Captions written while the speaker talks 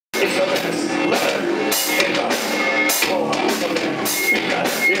It's the best letter in the whole alphabet because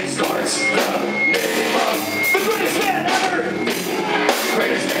it starts the name of the greatest man ever.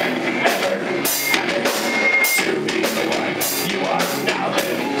 Greatest man ever. Happy to be the one you are now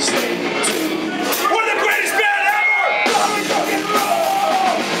listening to. We're the greatest band ever! Rock and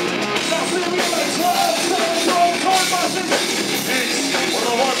roll! Now see we have a club, tour buses. Each with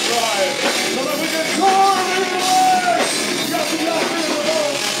a one drive so that we can tour and relax. Got the opera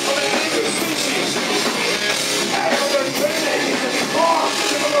of an English species. And we're training on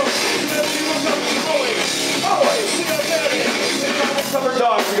to the people going. Always see a baby. Covered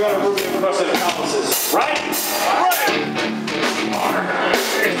dogs, we got a ruby encrusted palaces. Right? Right! R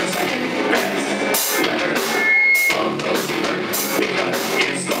is the second best letter of those words because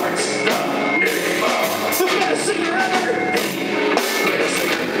it starts the name of the best singer ever! The greatest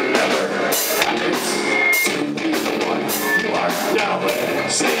singer ever happens to be the one you are now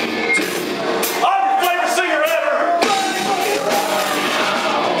listening to. I'm your favorite singer ever!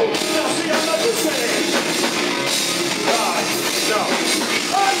 Now see, I'm not the same. God, no.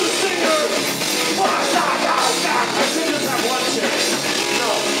 I'm the singer! I should just have one chick. No,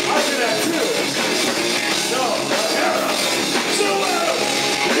 I should have two. No, Sarah.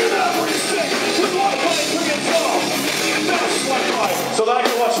 You never sick with one play cricket song. That's my life. So that I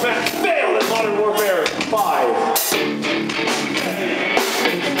can watch Matt fail in Modern Warfare 5.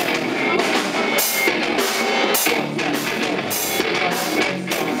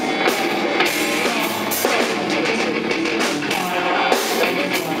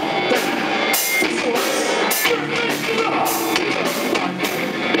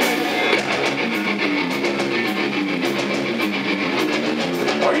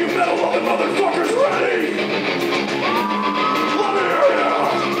 Are you metal-loving motherfuckers ready? Let me hear ya!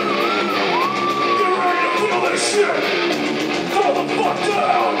 Get ready to feel this shit! Throw the fuck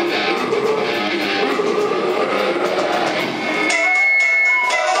down!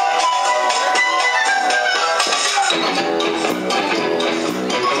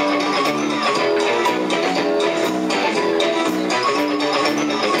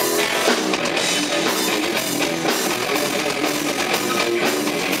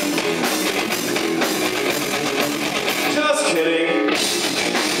 Just kidding.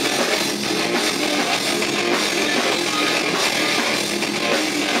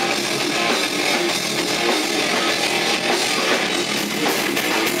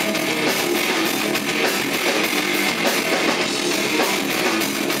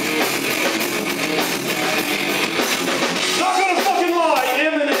 Not gonna fucking lie,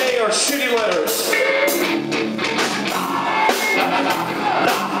 M and A are shitty letters.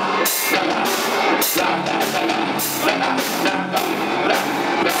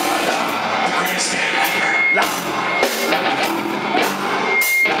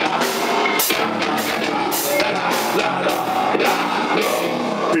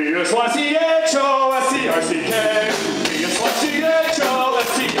 B-S-Y-C-H-O-S-C-R-C-K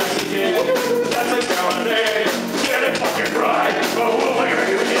B-S-Y-C-H-O-S-C-R-C-K That's a felony. Get it fucking right, or we'll figure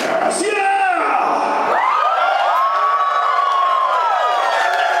you yes. Yeah!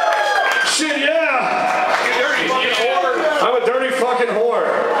 Shit, yeah! You dirty fucking whore. I'm a dirty fucking whore,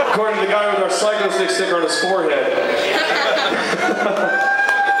 according to the guy with our Psychostick sticker on his forehead.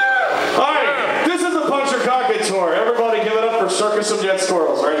 Alright, this is the Puncher Cockpit Tour. Everybody give it up for Circus of Jet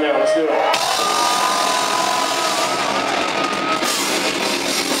Squirrels right now. Let's do it.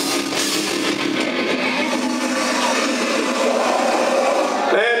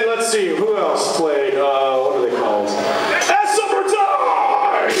 And let's see, who else played? What are they called? As Summer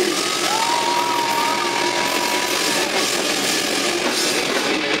Dies!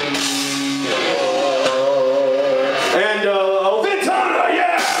 And Ventana,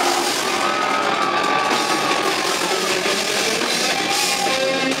 yeah!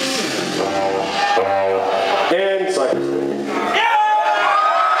 And Psychostick. Yeah!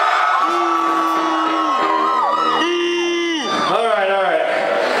 All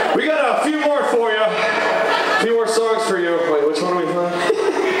right. We got a few more for you. A few more songs for you. Wait, which one are we playing?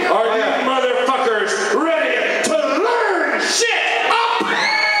 Are you motherfuckers ready to learn shit up?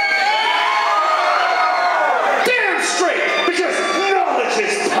 Damn straight, because knowledge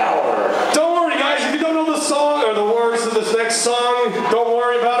is power. Don't worry, guys. If you don't know the song or the words to this next song, don't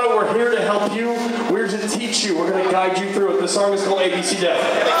worry about it. We're here to help you. We're here to teach you. We're going to guide you through it. This song is called ABC Death.